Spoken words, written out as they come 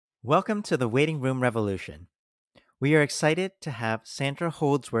Welcome to the Waiting Room Revolution. We are excited to have Sandra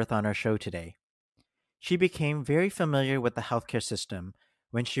Holdsworth on our show today. She became very familiar with the healthcare system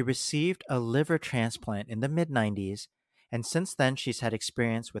when she received a liver transplant in the mid 90s, and since then she's had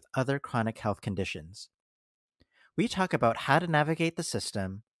experience with other chronic health conditions. We talk about how to navigate the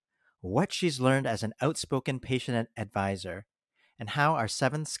system, what she's learned as an outspoken patient advisor, and how our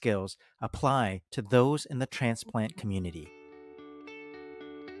 7 skills apply to those in the transplant community.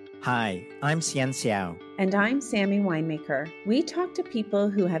 Hi, I'm Hsien. And I'm Sammy Winemaker. We talk to people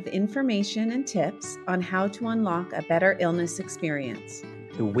who have information and tips on how to unlock a better illness experience.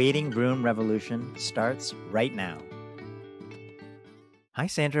 The Waiting Room Revolution starts right now. Hi,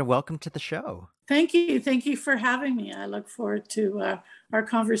 Sandra. Welcome to the show. Thank you. Thank you for having me. I look forward to our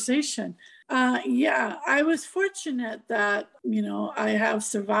conversation. I was fortunate that, I have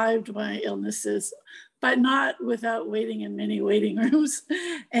survived my illnesses, but not without waiting in many waiting rooms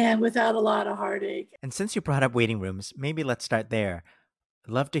and without a lot of heartache. And since you brought up waiting rooms, maybe let's start there.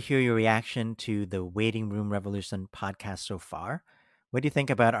 I'd love to hear your reaction to the Waiting Room Revolution podcast so far. What do you think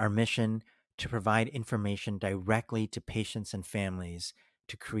about our mission to provide information directly to patients and families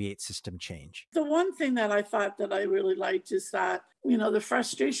to create system change? The one thing that I thought that I really liked is that, the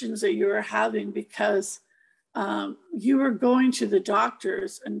frustrations that you were having because you were going to the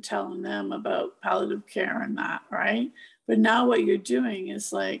doctors and telling them about palliative care and that, right? But now what you're doing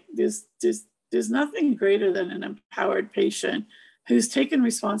is like, there's nothing greater than an empowered patient who's taken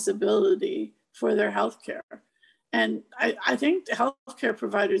responsibility for their healthcare. And I think healthcare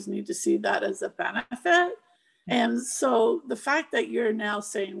providers need to see that as a benefit. And so the fact that you're now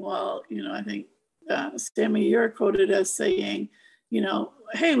saying, well, I think, Sammy, you're quoted as saying,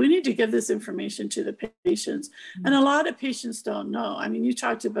 hey, we need to give this information to the patients. Mm-hmm. And a lot of patients don't know. I mean, you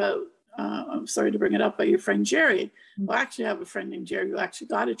talked about, I'm sorry to bring it up, but your friend Jerry. Mm-hmm. Well, I actually have a friend named Jerry who actually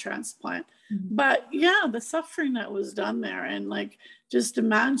got a transplant. Mm-hmm. But yeah, the suffering that was done there, and like just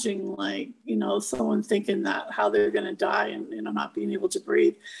imagining someone thinking that how they're going to die and, not being able to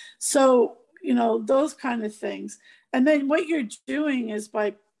breathe. So, those kind of things. And then what you're doing is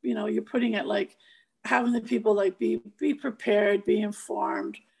by, you're putting it like, having the people like be prepared, be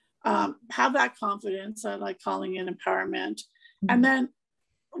informed, have that confidence. I like calling it empowerment. Mm-hmm. And then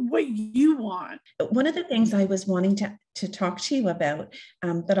what you want. One of the things I was wanting to talk to you about,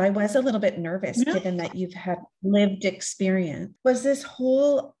 that I was a little bit nervous, given that you've had lived experience, was this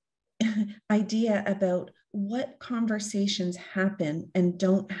whole idea about what conversations happen and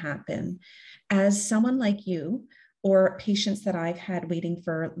don't happen as someone like you, or patients that I've had waiting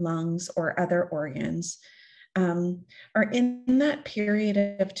for lungs or other organs, are in that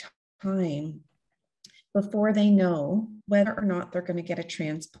period of time before they know whether or not they're going to get a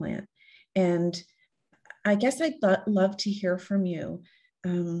transplant. And I guess I'd love to hear from you,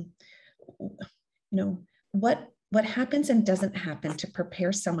 what happens and doesn't happen to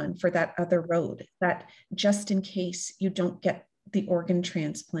prepare someone for that other road, that just in case you don't get the organ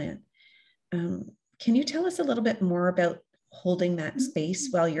transplant. Can you tell us a little bit more about holding that space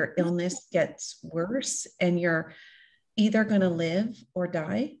while your illness gets worse and you're either going to live or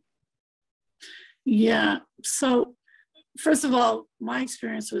die? Yeah. So first of all, my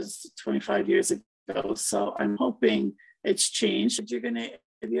experience was 25 years ago. So I'm hoping it's changed. If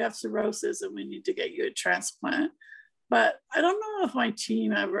you have cirrhosis and we need to get you a transplant. But I don't know if my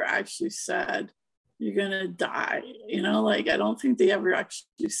team ever actually said, you're going to die. I don't think they ever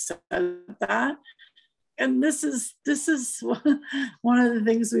actually said that. And this is one of the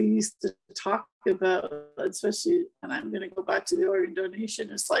things we used to talk about, especially, and I'm going to go back to the organ donation.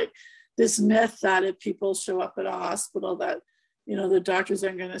 It's like this myth that if people show up at a hospital that, the doctors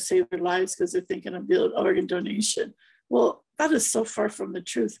aren't going to save their lives because they're thinking of organ donation. Well, that is so far from the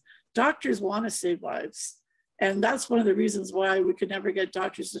truth. Doctors want to save lives. And that's one of the reasons why we could never get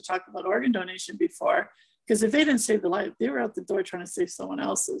doctors to talk about organ donation before. Because if they didn't save the life, they were out the door trying to save someone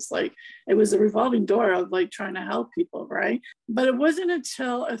else's. Like, it was a revolving door of like trying to help people, right? But it wasn't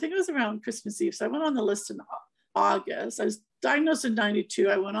until, I think it was around Christmas Eve. So I went on the list in August. I was diagnosed in 92.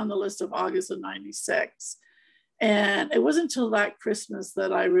 I went on the list of August of 96. And it wasn't until that Christmas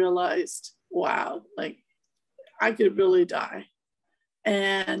that I realized, wow, like I could really die.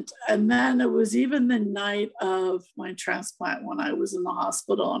 And then it was even the night of my transplant when I was in the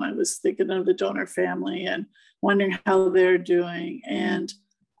hospital and I was thinking of the donor family and wondering how they're doing. And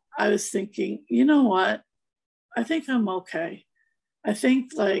I was thinking, you know what? I think I'm okay. I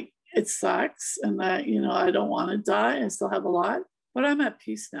think like it sucks and that, I don't want to die. I still have a lot, but I'm at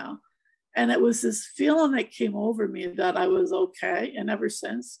peace now. And it was this feeling that came over me that I was okay. And ever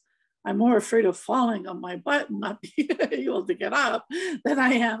since, I'm more afraid of falling on my butt and not being able to get up than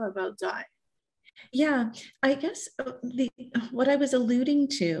I am about dying. Yeah, I guess what I was alluding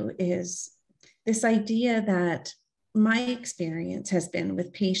to is this idea that my experience has been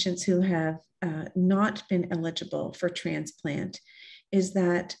with patients who have not been eligible for transplant is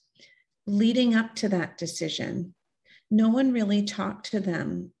that leading up to that decision, no one really talked to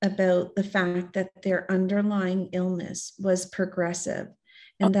them about the fact that their underlying illness was progressive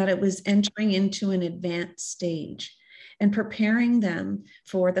and that it was entering into an advanced stage, and preparing them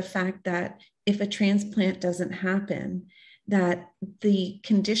for the fact that if a transplant doesn't happen, that the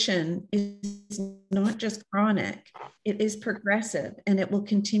condition is not just chronic, it is progressive and it will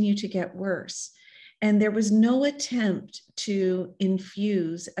continue to get worse. And there was no attempt to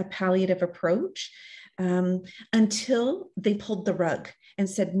infuse a palliative approach until they pulled the rug and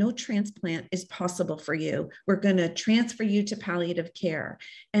said, no transplant is possible for you. We're going to transfer you to palliative care.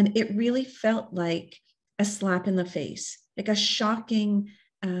 And it really felt like a slap in the face, like a shocking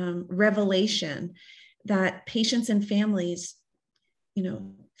revelation that patients and families,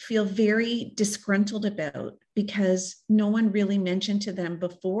 feel very disgruntled about, because no one really mentioned to them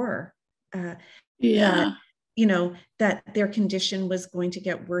before that, that their condition was going to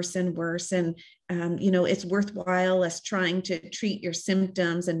get worse and worse. And, it's worthwhile us trying to treat your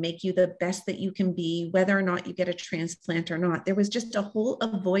symptoms and make you the best that you can be, whether or not you get a transplant or not. There was just a whole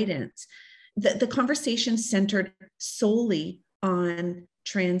avoidance. The conversation centered solely on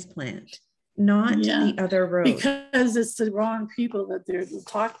transplant, not the other road. Because it's the wrong people that they're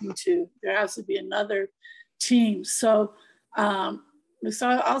talking to. There has to be another team. So I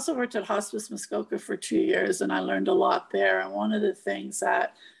also worked at Hospice Muskoka for 2 years, and I learned a lot there. And one of the things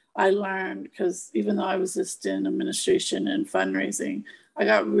that I learned, because even though I was just in administration and fundraising, I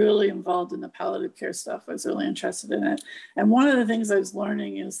got really involved in the palliative care stuff. I was really interested in it. And one of the things I was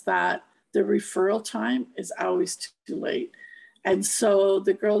learning is that the referral time is always too late. And so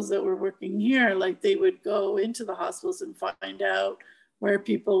the girls that were working here, like, they would go into the hospitals and find out where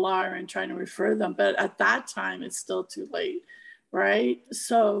people are and trying to refer them. But at that time, it's still too late, right?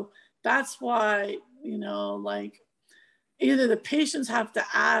 So that's why, either the patients have to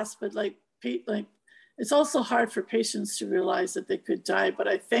ask, but it's also hard for patients to realize that they could die. But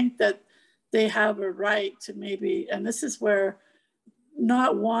I think that they have a right to maybe, and this is where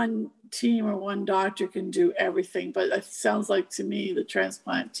not one team or one doctor can do everything, but it sounds like to me the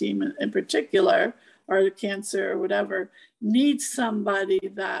transplant team in particular, or the cancer or whatever, needs somebody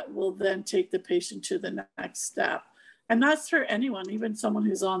that will then take the patient to the next step. And that's for anyone, even someone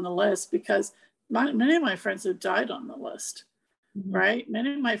who's on the list, because many of my friends have died on the list, right?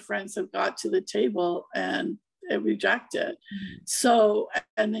 Many of my friends have got to the table and rejected. So,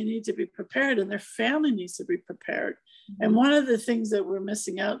 and they need to be prepared, and their family needs to be prepared. And one of the things that we're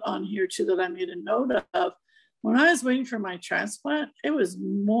missing out on here too, that I made a note of, when I was waiting for my transplant, it was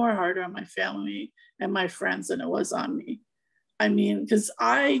more harder on my family and my friends than it was on me. I mean, because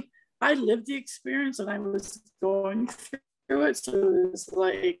I lived the experience and I was going through it. So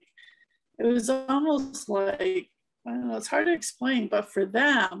it was almost like, I don't know, it's hard to explain, but for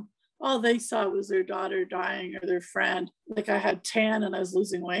them, all they saw was their daughter dying or their friend. Like, I had tan and I was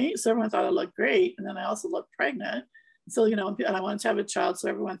losing weight, so everyone thought I looked great. And then I also looked pregnant. So, and I wanted to have a child. So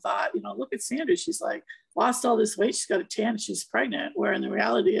everyone thought, look at Sandra. She's like lost all this weight. She's got a tan. She's pregnant. Where in the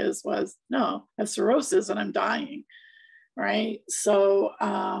reality was, no, I have cirrhosis and I'm dying. Right. So,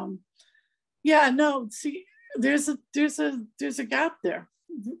 see, there's a gap there.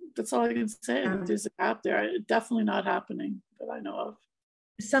 That's all I can say. There's a gap there. Definitely not happening that I know of.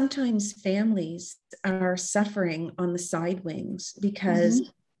 Sometimes families are suffering on the side wings because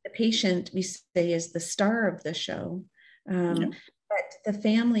the patient, we say, is the star of the show. But the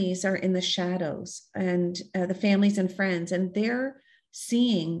families are in the shadows, and the families and friends, and they're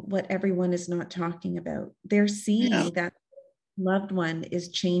seeing what everyone is not talking about. They're seeing that loved one is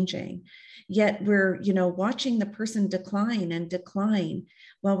changing, yet we're watching the person decline and decline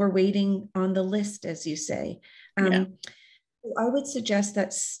while we're waiting on the list, as you say. I would suggest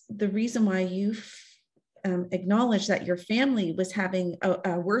that's the reason why you acknowledge that your family was having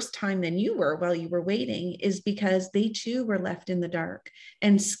a worse time than you were while you were waiting, is because they too were left in the dark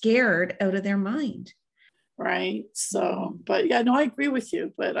and scared out of their mind. Right. So, but yeah, no, I agree with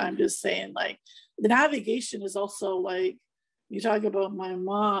you, but I'm just saying, like, the navigation is also, like, you talk about my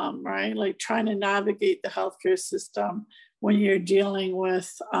mom, right? Like, trying to navigate the healthcare system when you're dealing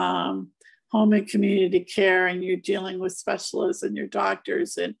with home and community care, and you're dealing with specialists and your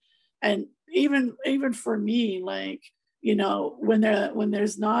doctors, and even for me, like, when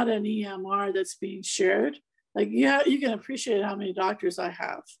there's not an EMR that's being shared, like, you can appreciate how many doctors I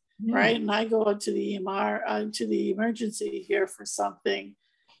have. right? And I go into the EMR, to the emergency here for something,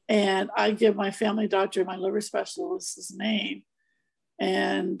 and I give my family doctor, my liver specialist's name,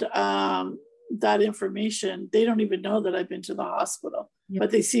 and that information, they don't even know that I've been to the hospital,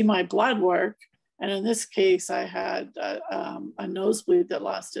 but they see my blood work. And in this case, I had a nosebleed that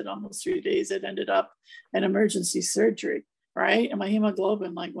lasted almost 3 days. It ended up in emergency surgery, right? And my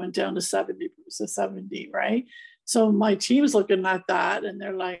hemoglobin like went down to 70, right? So my team's looking at that and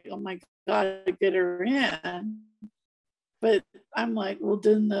they're like, oh my God, get her in. But I'm like, well,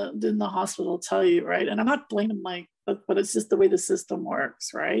 didn't the hospital tell you, right? And I'm not blaming but it's just the way the system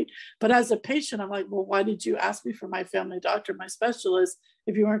works, right? But as a patient, I'm like, well, why did you ask me for my family doctor, my specialist,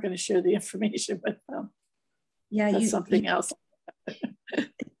 if you weren't going to share the information with them? Yeah, that's something else.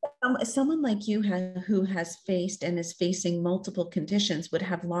 Someone like you who has faced and is facing multiple conditions would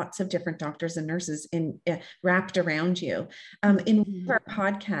have lots of different doctors and nurses wrapped around you. In one of our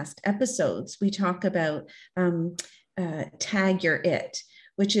podcast episodes, we talk about tag your it,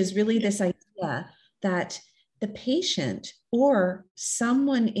 which is really this idea that the patient or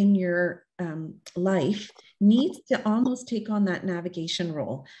someone in your life needs to almost take on that navigation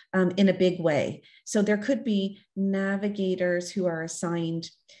role in a big way. So there could be navigators who are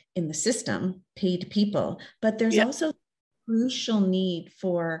assigned in the system, paid people, but there's also crucial need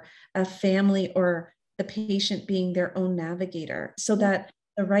for a family or the patient being their own navigator, so that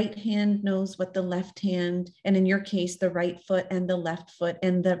the right hand knows what the left hand, and in your case, the right foot and the left foot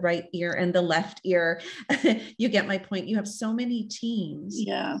and the right ear and the left ear. You get my point. You have so many teams.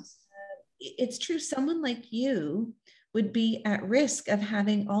 Yeah. It's true. Someone like you would be at risk of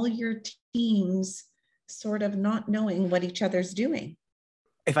having all your teams sort of not knowing what each other's doing.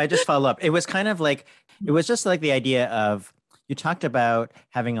 If I just follow up, it was kind of like, it was just like the idea of, you talked about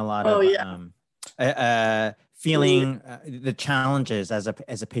having a lot of feeling the challenges as a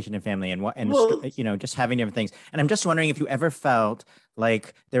patient and family, and just having different things. And I'm just wondering if you ever felt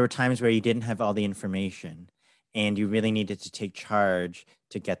like there were times where you didn't have all the information and you really needed to take charge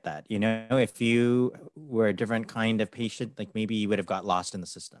to get that. If you were a different kind of patient, like maybe you would have got lost in the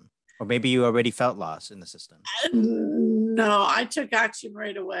system, or maybe you already felt lost in the system. No, I took action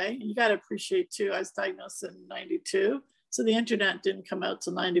right away. You got to appreciate too, I was diagnosed in 92. So the internet didn't come out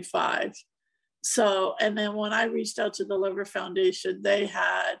till 95. So, and then when I reached out to the Liver Foundation, they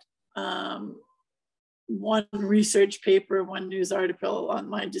had one research paper, one news article on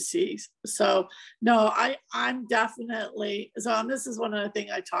my disease. So no, I'm definitely, so this is one of the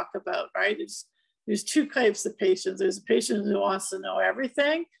things I talk about, right? There's two types of patients. There's a patient who wants to know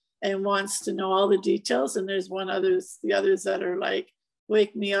everything and wants to know all the details. And there's the others that are like,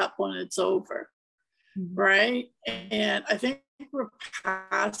 wake me up when it's over, right? And I think we're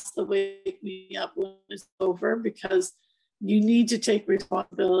past the wake me up when it's over, because you need to take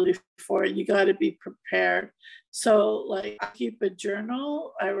responsibility for it. You got to be prepared. So like, I keep a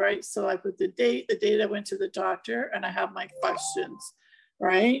journal, I write, so I put the date I went to the doctor, and I have my questions,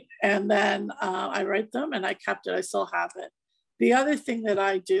 right? And then I write them, and I kept it, I still have it. The other thing that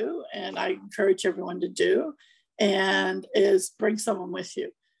I do, and I encourage everyone to do, is bring someone with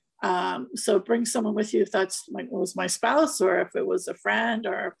you. So bring someone with you, if was my spouse, or if it was a friend,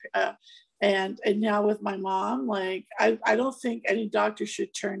 or and now with my mom, like I don't think any doctor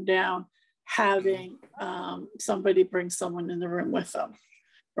should turn down having somebody bring someone in the room with them,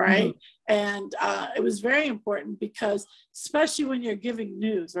 right? And it was very important, because especially when you're giving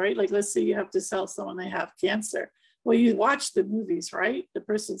news, right? Like, let's say you have to tell someone they have cancer. Well, you watch the movies, right? The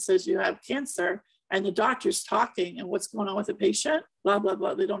person says you have cancer, and the doctor's talking, and what's going on with the patient, blah, blah,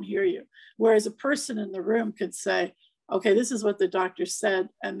 blah, they don't hear you. Whereas a person in the room could say, okay, this is what the doctor said.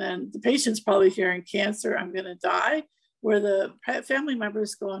 And then the patient's probably hearing cancer, I'm gonna die. Where the family member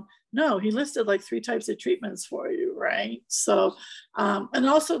is going, no, he listed like 3 types of treatments for you, right? So, and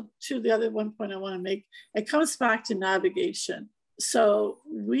also to the other one point I wanna make, it comes back to navigation. So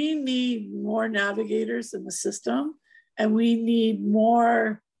we need more navigators in the system, and we need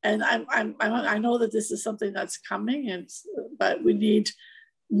more, and I know that this is something that's coming, but we need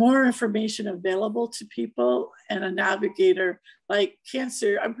more information available to people, and a navigator. Like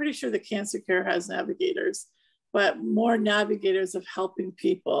cancer, I'm pretty sure the cancer care has navigators, but more navigators of helping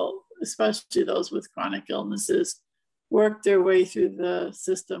people, especially those with chronic illnesses, work their way through the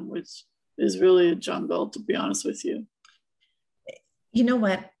system, which is really a jungle, to be honest with you. You know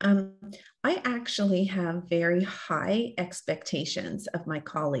what? I actually have very high expectations of my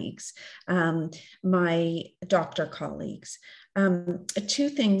colleagues, my doctor colleagues. 2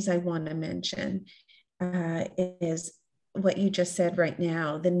 things I want to mention is what you just said right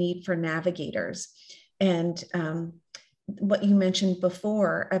now, the need for navigators. And what you mentioned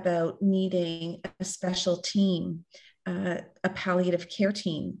before about needing a special team, a palliative care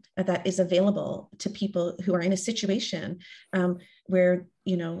team that is available to people who are in a situation where,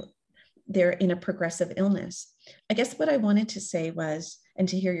 they're in a progressive illness. I guess what I wanted to say was, and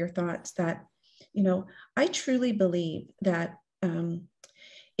to hear your thoughts, that, I truly believe that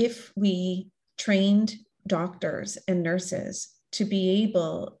if we trained doctors and nurses to be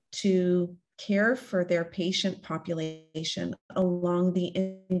able to care for their patient population along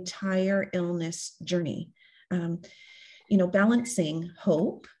the entire illness journey, balancing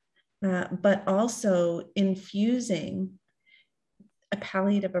hope, but also infusing a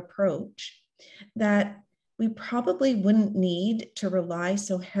palliative approach, that we probably wouldn't need to rely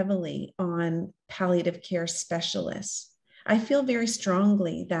so heavily on palliative care specialists. I feel very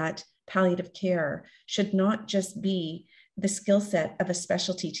strongly that palliative care should not just be the skill set of a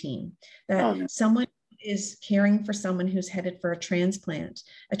specialty team, that someone is caring for someone who's headed for a transplant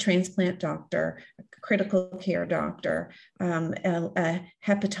doctor, a critical care doctor, a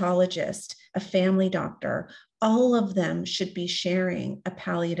hepatologist, a family doctor, all of them should be sharing a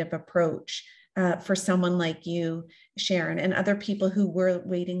palliative approach for someone like you, Sharon, and other people who were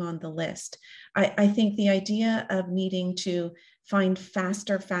waiting on the list. I think the idea of needing to find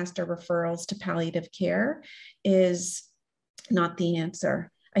faster referrals to palliative care is not the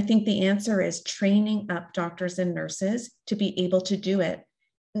answer. I think the answer is training up doctors and nurses to be able to do it.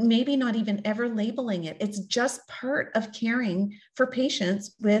 Maybe not even ever labeling it. It's just part of caring for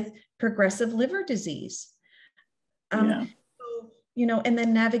patients with progressive liver disease. And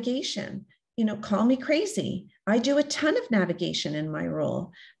then navigation, call me crazy. I do a ton of navigation in my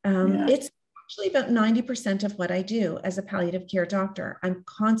role. It's actually about 90% of what I do as a palliative care doctor. I'm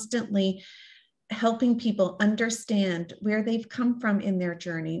constantly helping people understand where they've come from in their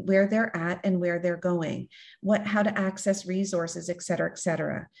journey, where they're at and where they're going, how to access resources, et cetera, et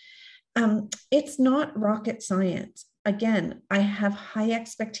cetera. It's not rocket science. Again, I have high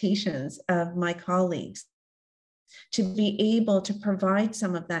expectations of my colleagues to be able to provide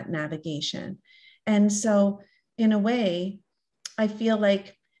some of that navigation. And so in a way, I feel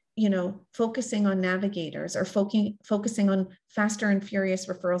like, focusing on navigators or focusing on faster and furious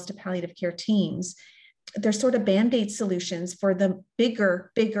referrals to palliative care teams, they're sort of Band-Aid solutions for the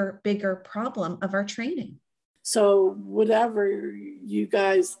bigger problem of our training. So whatever you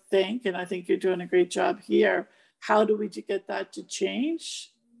guys think, and I think you're doing a great job here, how do we get that to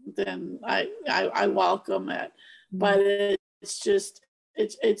change? Then I welcome it. But it's just,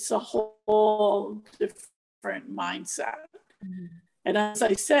 it's a whole different mindset. Mm-hmm. And as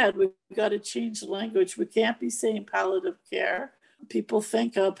I said, we've got to change the language. We can't be saying palliative care. People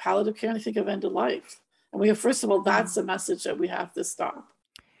think of palliative care and they think of end of life. And first of all, that's a message that we have to stop.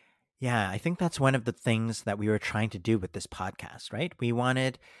 Yeah, I think that's one of the things that we were trying to do with this podcast, right? We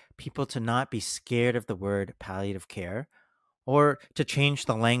wanted people to not be scared of the word palliative care, or to change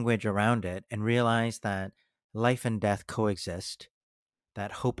the language around it and realize that life and death coexist,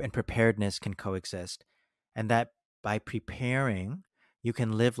 that hope and preparedness can coexist, and that by preparing, you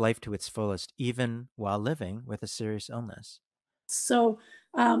can live life to its fullest, even while living with a serious illness. So,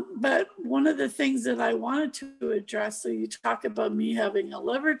 but one of the things that I wanted to address, so you talk about me having a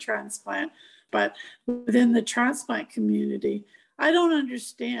liver transplant, but within the transplant community, I don't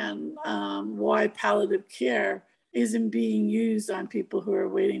understand why palliative care isn't being used on people who are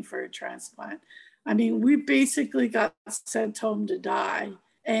waiting for a transplant. I mean, we basically got sent home to die,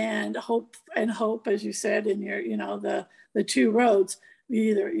 and hope, as you said, in your, the two roads.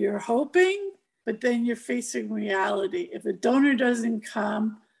 Either you're hoping, but then you're facing reality. If a donor doesn't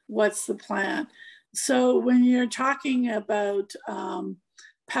come, what's the plan? So when you're talking about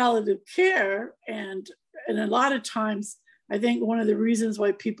palliative care, and a lot of times, I think one of the reasons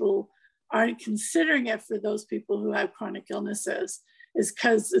why people aren't considering it for those people who have chronic illnesses is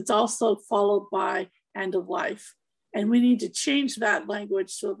because it's also followed by end of life. And we need to change that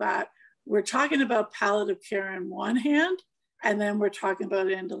language so that we're talking about palliative care in one hand, and then we're talking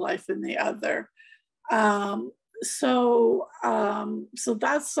about end of life in the other. So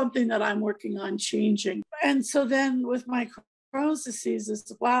that's something that I'm working on changing. And so then with my Crohn's disease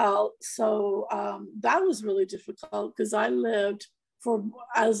as well, so that was really difficult because I lived for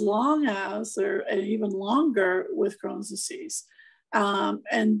as long as, and even longer, with Crohn's disease.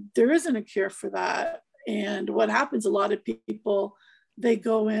 And there isn't a cure for that. And what happens, a lot of people, they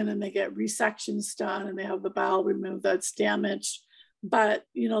go in and they get resections done and they have the bowel removed that's damaged, but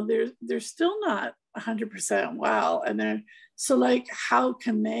they're still not 100% well. And so like, how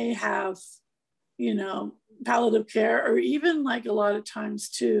can they have, palliative care, or even like a lot of times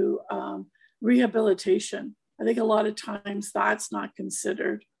too, rehabilitation? I think a lot of times that's not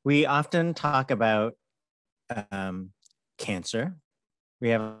considered. We often talk about cancer. We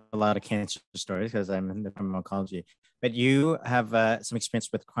have a lot of cancer stories because I'm in the oncology. But you have some experience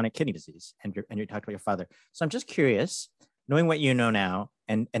with chronic kidney disease, and you talked about your father. So I'm just curious, knowing what you know now,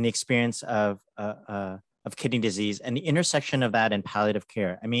 and the experience of kidney disease and the intersection of that and palliative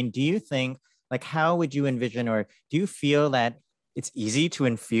care. I mean, do you think, like, how would you envision, or do you feel that it's easy to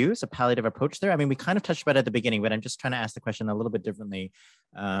infuse a palliative approach there? I mean, we kind of touched about it at the beginning, but I'm just trying to ask the question a little bit differently,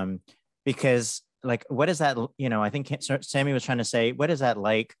 because, like, what is that? You know, I think Sammy was trying to say, what is that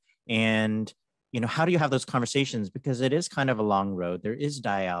like? And, you know, how do you have those conversations? Because it is kind of a long road. There is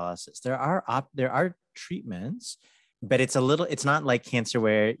dialysis. There are treatments, but it's not like cancer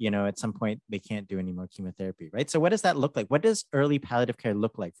where, you know, at some point they can't do any more chemotherapy, right? So what does that look like? What does early palliative care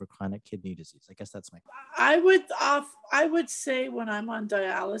look like for chronic kidney disease? I guess that's my question. I would say when I'm on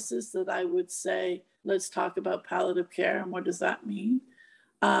dialysis that I would say, let's talk about palliative care and what does that mean?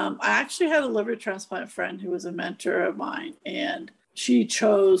 I actually had a liver transplant friend who was a mentor of mine, and she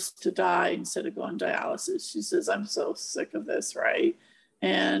chose to die instead of going dialysis. She says, I'm so sick of this, right?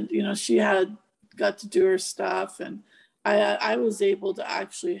 And, you know, she had got to do her stuff, and I was able to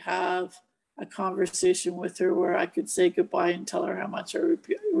actually have a conversation with her where I could say goodbye and tell her how much I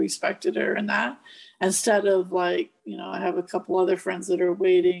respected her and that, instead of, like, you know, I have a couple other friends that are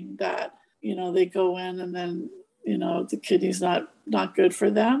waiting that, you know, they go in and then, you know, the kidney's not good for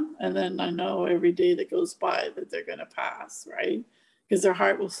them. And then I know every day that goes by that they're going to pass, right? Because their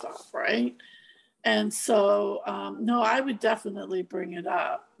heart will stop, right? And so, no, I would definitely bring it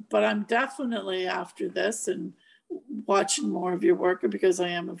up. But I'm definitely, after this and watching more of your work, because I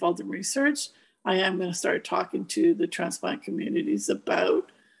am involved in research, I am going to start talking to the transplant communities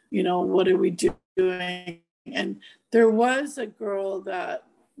about, you know, what are we doing? And there was a girl that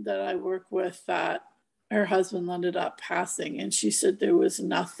I work with that her husband ended up passing, and she said there was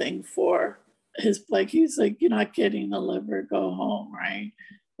nothing for his, like, he's like, you're not getting a liver, go home, right?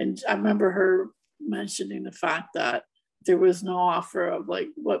 And I remember her mentioning the fact that there was no offer of, like,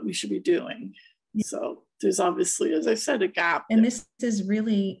 what we should be doing. So there's obviously, as I said, a gap. And this is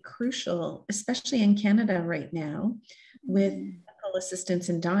really crucial, especially in Canada right now, with medical assistance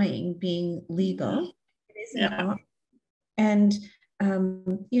in dying being legal. It is an option. And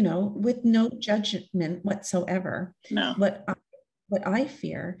you know, with no judgment whatsoever. No. What I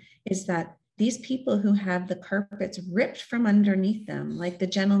fear is that these people who have the carpets ripped from underneath them, like the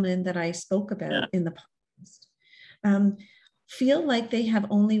gentleman that I spoke about in the podcast, feel like they have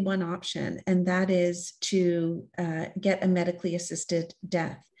only one option, and that is to get a medically assisted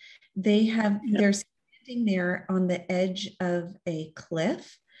death. They're standing there on the edge of a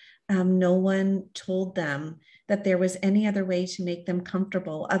cliff. No one told them that there was any other way to make them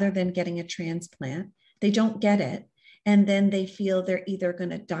comfortable other than getting a transplant. They don't get it. And then they feel they're either going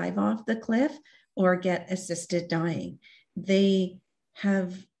to dive off the cliff or get assisted dying. They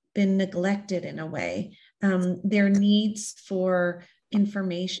have been neglected in a way. Their needs for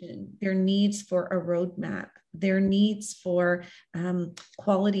information, their needs for a roadmap, their needs for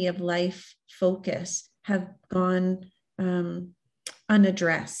quality of life focus have gone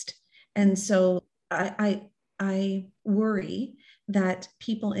unaddressed. And so I worry that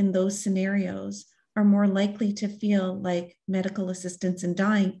people in those scenarios are more likely to feel like medical assistance in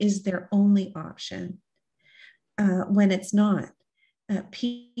dying is their only option when it's not.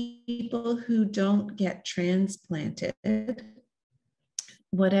 People who don't get transplanted,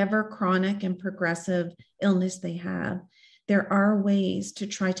 whatever chronic and progressive illness they have, there are ways to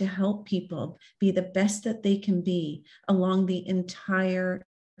try to help people be the best that they can be along the entire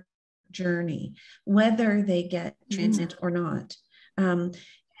journey, whether they get transplant or not.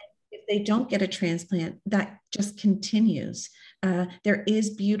 If they don't get a transplant, that just continues. There is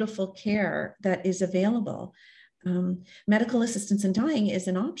beautiful care that is available. Medical assistance in dying is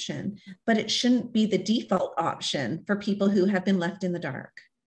an option, but it shouldn't be the default option for people who have been left in the dark.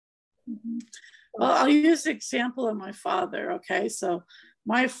 Well, I'll use the example of my father. Okay, so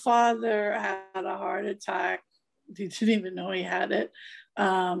my father had a heart attack. He didn't even know he had it.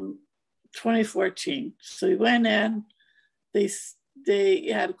 2014. So he went in. They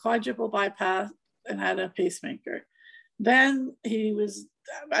had a quadruple bypass and had a pacemaker. Then he was,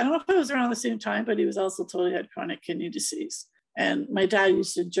 I don't know if it was around the same time, but he was also told he had chronic kidney disease. And my dad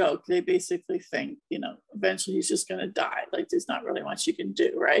used to joke, they basically think, you know, eventually he's just going to die. Like, there's not really much you can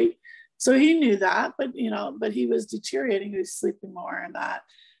do, right? So he knew that, but, you know, but he was deteriorating. He was sleeping more and that.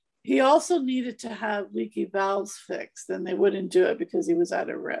 He also needed to have leaky valves fixed, and they wouldn't do it because he was at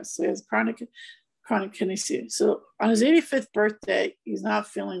a risk. So he has chronic kidney disease. So on his 85th birthday, he's not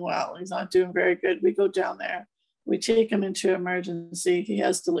feeling well. He's not doing very good. We go down there. We take him into emergency. He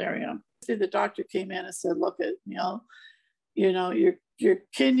has delirium. The doctor came in and said, look, your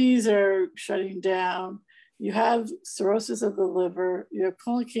kidneys are shutting down. You have cirrhosis of the liver. You have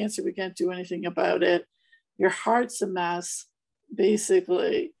colon cancer. We can't do anything about it. Your heart's a mess.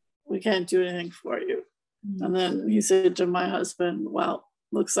 Basically, we can't do anything for you. Mm-hmm. And then he said to my husband, well,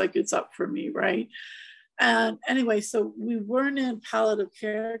 looks like it's up for me, right? And anyway, so we weren't in palliative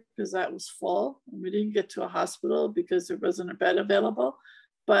care because that was full. And we didn't get to a hospital because there wasn't a bed available.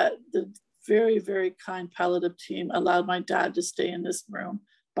 But the very, very kind palliative team allowed my dad to stay in this room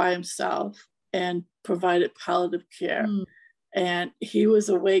by himself and provided palliative care. Mm. And he was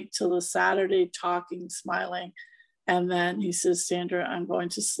awake till the Saturday, talking, smiling. And then he says, Sandra, I'm going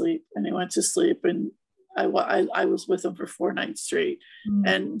to sleep. And he went to sleep. And I was with him for 4 nights straight. Mm.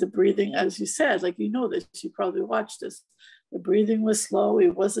 And the breathing, as you said, like, this, you probably watched this. The breathing was slow. He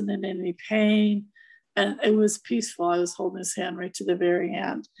wasn't in any pain. And it was peaceful. I was holding his hand right to the very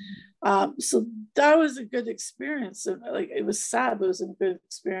end. So that was a good experience. Like, it was sad, but it was a good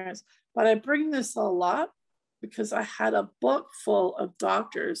experience. But I bring this a lot because I had a book full of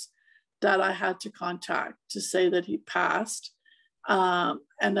doctors that I had to contact to say that he passed. And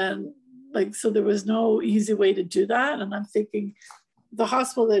then, so there was no easy way to do that. And I'm thinking, the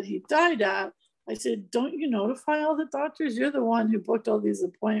hospital that he died at, I said, don't you notify all the doctors? You're the one who booked all these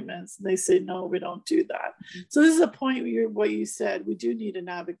appointments. And they say, no, we don't do that. Mm-hmm. So this is a point where what you said, we do need a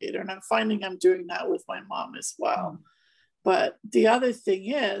navigator. And I'm finding I'm doing that with my mom as well. Mm-hmm. But the other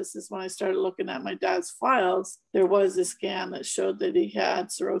thing is when I started looking at my dad's files, there was a scan that showed that he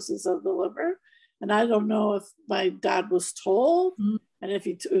had cirrhosis of the liver. And I don't know if my dad was told. Mm-hmm. And if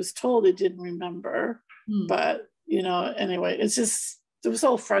he was told, he didn't remember. Mm-hmm. But, anyway, it was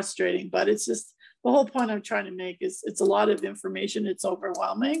so frustrating. But it's just, the whole point I'm trying to make is it's a lot of information. It's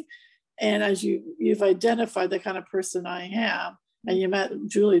overwhelming. And as you've identified the kind of person I am, and you met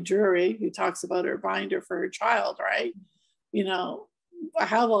Julie Drury, who talks about her binder for her child, right? I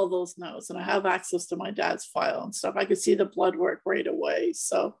have all those notes and I have access to my dad's file and stuff. I could see the blood work right away.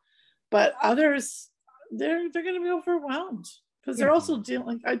 So, but others, they're going to be overwhelmed because they're also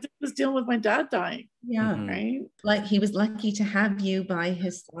dealing with my dad dying. Yeah. Mm-hmm. Right. Like, he was lucky to have you by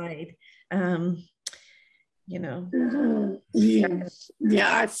his side. Mm-hmm.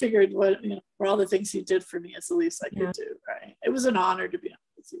 Yeah, I figured for all the things he did for me, it's the least I could do. Right. It was an honor to be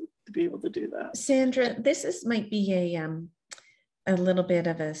able to do that. Sandra, this might be a little bit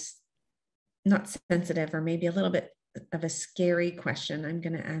of a, not sensitive, or maybe a little bit of a scary question I'm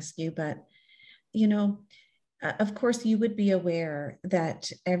going to ask you, but of course, you would be aware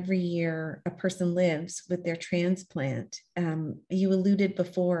that every year a person lives with their transplant. You alluded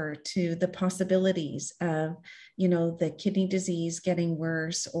before to the possibilities of, the kidney disease getting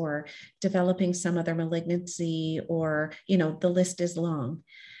worse or developing some other malignancy, or, the list is long.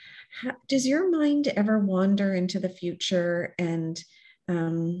 Does your mind ever wander into the future and,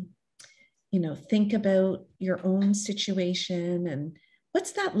 think about your own situation? And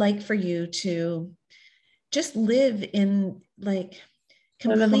what's that like for you to just live in, like,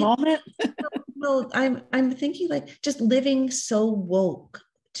 live in the moment? Well, I'm thinking, like, just living so woke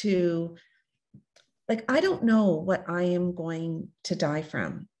to, like, I don't know what I am going to die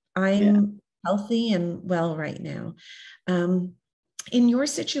from. I'm healthy and well right now. In your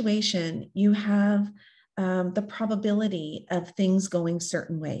situation, you have the probability of things going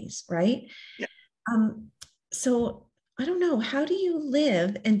certain ways, right? Yeah. So I don't know, how do you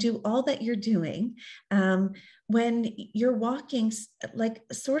live and do all that you're doing when you're walking like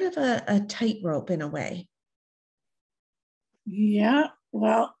sort of a tightrope in a way? Yeah,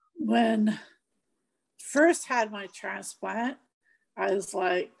 well, when first had my transplant, I was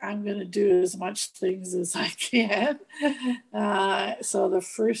like, I'm going to do as much things as I can. So the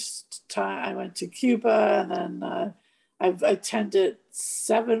first time I went to Cuba, and then I've attended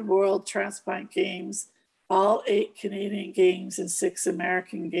 7 World Transplant Games, all 8 Canadian games and 6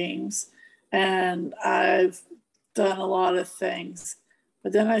 American games. And I've done a lot of things.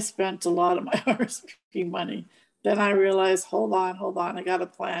 But then I spent a lot of my RSP money. Then I realized, hold on, I got a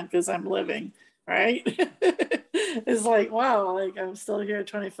plan because I'm living, right? It's like, wow, like I'm still here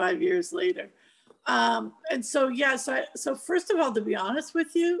 25 years later. And so, yeah, so first of all, to be honest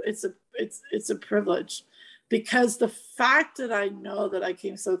with you, it's a privilege, because the fact that I know that I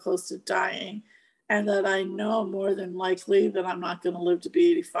came so close to dying, and that I know more than likely that I'm not going to live to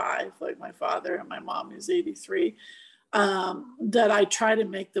be 85, like my father and my mom who's 83, that I try to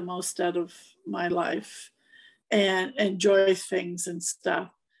make the most out of my life and enjoy things and stuff.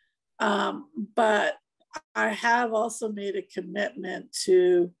 But I have also made a commitment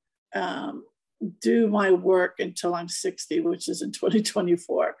to do my work until I'm 60, which is in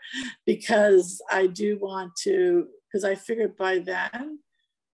 2024, because I do want to, because I figured by then,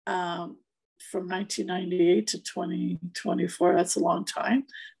 from 1998 to 2024, that's a long time,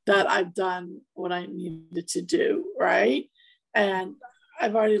 that I've done what I needed to do, right? And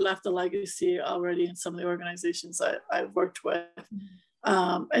I've already left a legacy already in some of the organizations I've worked with.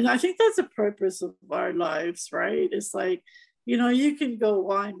 And I think that's the purpose of our lives, right? It's like, you can go,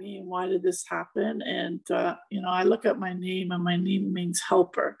 why me and why did this happen? And, I look at my name, and my name means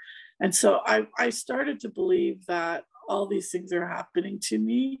helper. And so I started to believe that all these things are happening to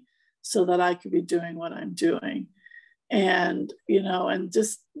me so that I could be doing what I'm doing. And, and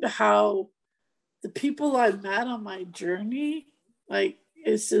just how the people I've met on my journey, like,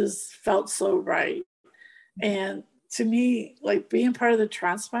 it's just felt so right. And to me, like, being part of the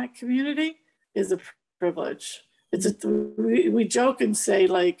transplant community is a privilege. We joke and say,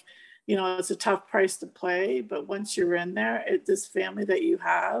 like, it's a tough price to pay, but once you're in there, this family that you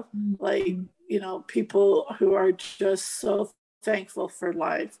have, like, people who are just so thankful for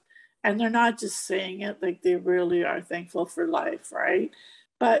life. And they're not just saying it, like, they really are thankful for life, right?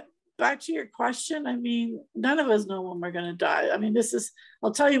 But back to your question, I mean, none of us know when we're going to die. I mean,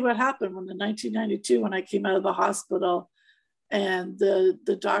 I'll tell you what happened in 1992 when I came out of the hospital. And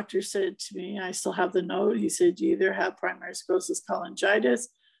the doctor said to me, I still have the note, he said, you either have primary sclerosis cholangitis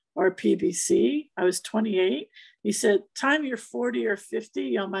or PBC. I was 28. He said, time you're 40 or 50,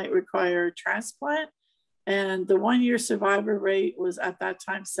 you might require a transplant. And the 1-year survivor rate was at that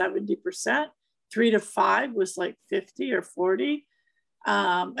time 70%. 3 to 5 was like 50 or 40.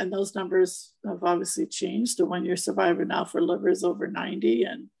 And those numbers have obviously changed. The 1-year survivor now for liver is over 90.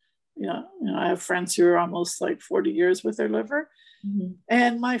 And I have friends who are almost like 40 years with their liver. Mm-hmm.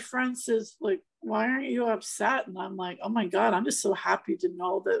 And my friend says, like, why aren't you upset? And I'm like, oh my God, I'm just so happy to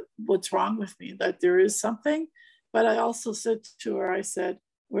know that what's wrong with me, that there is something. But I also said to her, I said,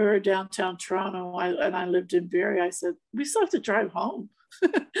 we were downtown Toronto and I lived in Barrie. I said, we still have to drive home.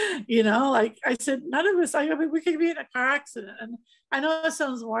 Like I said, none of us, I mean, we could be in a car accident. And I know it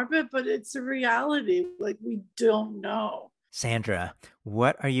sounds morbid, but it's a reality. Like, we don't know. Sandra,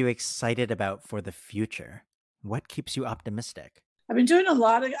 what are you excited about for the future? What keeps you optimistic? I've been doing a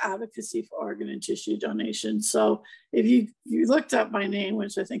lot of advocacy for organ and tissue donation. So if you looked up my name,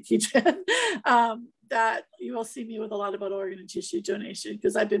 which I think you did, that you will see me with a lot about organ and tissue donation,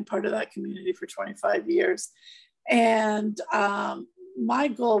 because I've been part of that community for 25 years. And my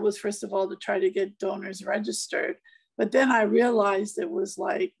goal was, first of all, to try to get donors registered. But then I realized it was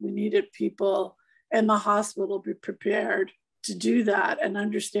like we needed people in the hospital be prepared to do that and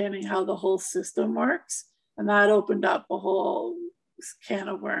understanding how the whole system works. And that opened up a whole can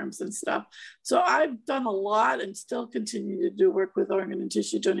of worms and stuff. So I've done a lot and still continue to do work with organ and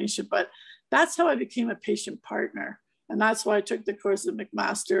tissue donation, but that's how I became a patient partner. And that's why I took the course at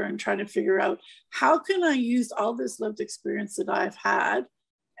McMaster and trying to figure out how can I use all this lived experience that I've had.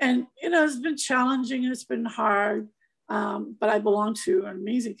 And, it's been challenging and it's been hard, but I belong to an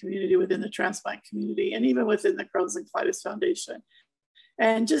amazing community within the transplant community and even within the Crohn's and Colitis Foundation.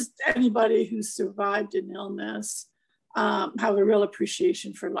 And just anybody who's survived an illness have a real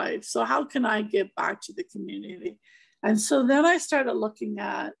appreciation for life. So how can I give back to the community? And so then I started looking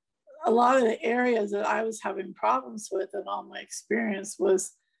at a lot of the areas that I was having problems with, and all my experience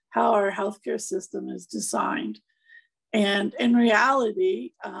was how our healthcare system is designed. And in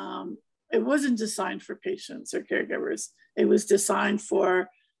reality, it wasn't designed for patients or caregivers. It was designed for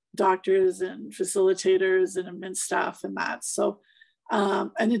doctors and facilitators and admin staff and that. So,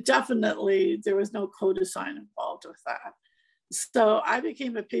 and it definitely, there was no co-design involved with that. So I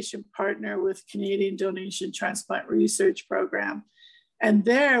became a patient partner with Canadian Donation Transplant Research Program. And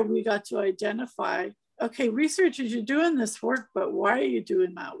there we got to identify, okay, researchers, you're doing this work, but why are you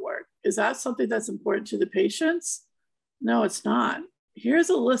doing that work? Is that something that's important to the patients? No, it's not. Here's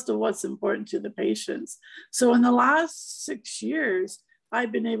a list of what's important to the patients. So in the last 6 years,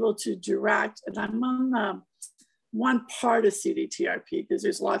 I've been able to direct, and I'm on one part of CDTRP because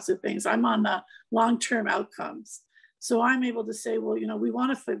there's lots of things. I'm on the long-term outcomes. So I'm able to say, well, we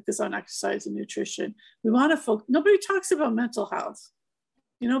want to focus on exercise and nutrition. We want to focus, nobody talks about mental health.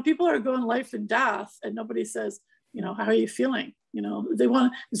 People are going life and death and nobody says, how are you feeling? They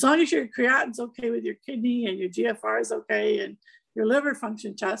want, as long as your creatine's okay with your kidney and your GFR is okay and your liver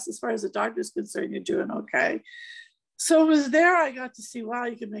function test, as far as the doctor's concerned, you're doing okay. So it was there I got to see, wow,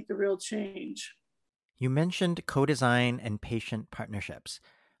 you can make a real change. You mentioned co-design and patient partnerships.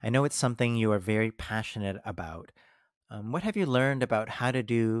 I know it's something you are very passionate about. What have you learned about how to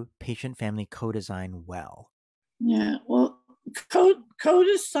do patient-family co-design well? Yeah, well,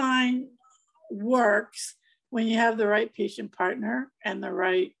 co-design works when you have the right patient partner and the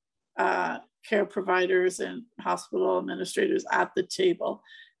right care providers and hospital administrators at the table.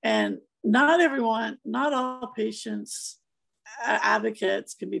 And not all patients,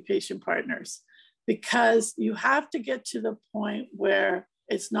 advocates can be patient partners, because you have to get to the point where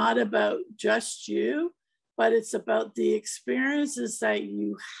it's not about just you, but it's about the experiences that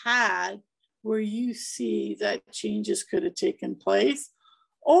you had where you see that changes could have taken place,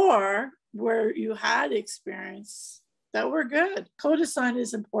 or where you had experience that were good. Co-design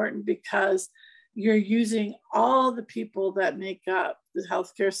is important because you're using all the people that make up the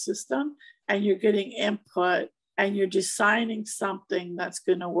healthcare system, and you're getting input, and you're designing something that's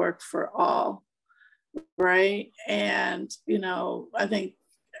going to work for all, right? And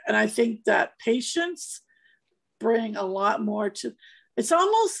I think that patients bring a lot more to. It's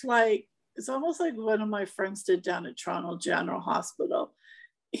almost like one of my friends did down at Toronto General Hospital.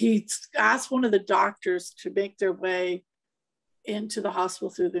 He asked one of the doctors to make their way into the hospital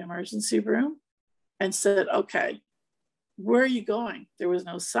through the emergency room, and said, "Okay, where are you going?" There was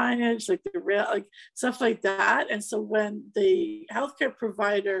no signage, like the rail, like stuff like that. And so when the healthcare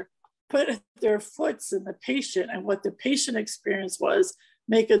provider put their foots in the patient and what the patient experience was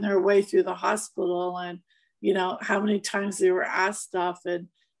making their way through the hospital, and how many times they were asked stuff, and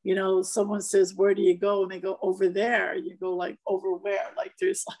someone says, "Where do you go?" and they go, "Over there." You go, like, over where? Like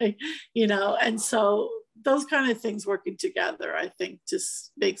there's like, and so those kind of things working together, I think,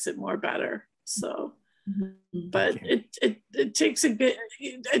 just makes it more better. So, but it takes you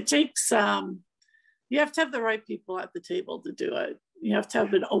have to have the right people at the table to do it. You have to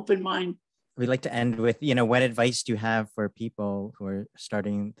have an open mind. We'd like to end with, what advice do you have for people who are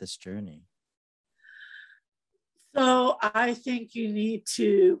starting this journey? So I think you need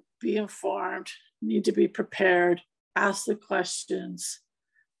to be informed, need to be prepared, ask the questions,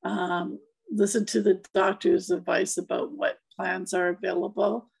 listen to the doctor's advice about what plans are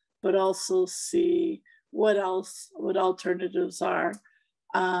available, but also see what alternatives are.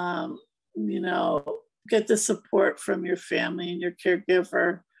 Get the support from your family and your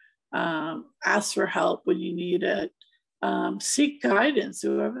caregiver. Ask for help when you need it. Seek guidance,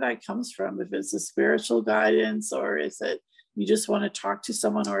 whoever that comes from, if it's a spiritual guidance or is it you just want to talk to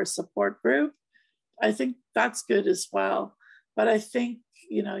someone or a support group. I think that's good as well. But I think,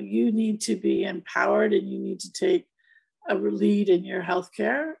 you need to be empowered, and you need to take a lead in your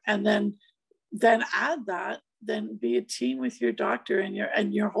healthcare, and then add that, then be a team with your doctor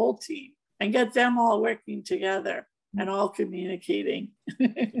and your whole team, and get them all working together and all communicating.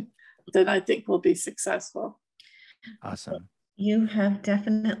 Then I think we'll be successful. Awesome. You have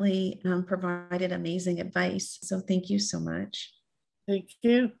definitely provided amazing advice. So thank you so much. Thank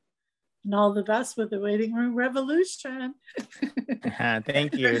you. And all the best with the waiting room revolution.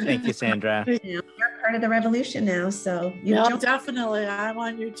 Thank you. Thank you, Sandra. You're part of the revolution now. So definitely. I'm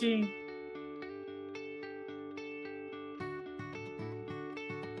on your team.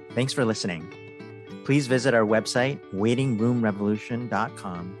 Thanks for listening. Please visit our website,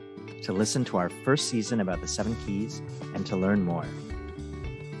 waitingroomrevolution.com, to listen to our first season about the 7 Keys and to learn more.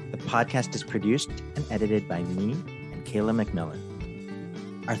 The podcast is produced and edited by me and Kayla McMillan.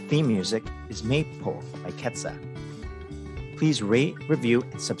 Our theme music is Maypole by Ketsa. Please rate, review,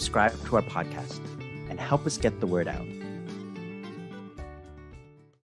 and subscribe to our podcast and help us get the word out.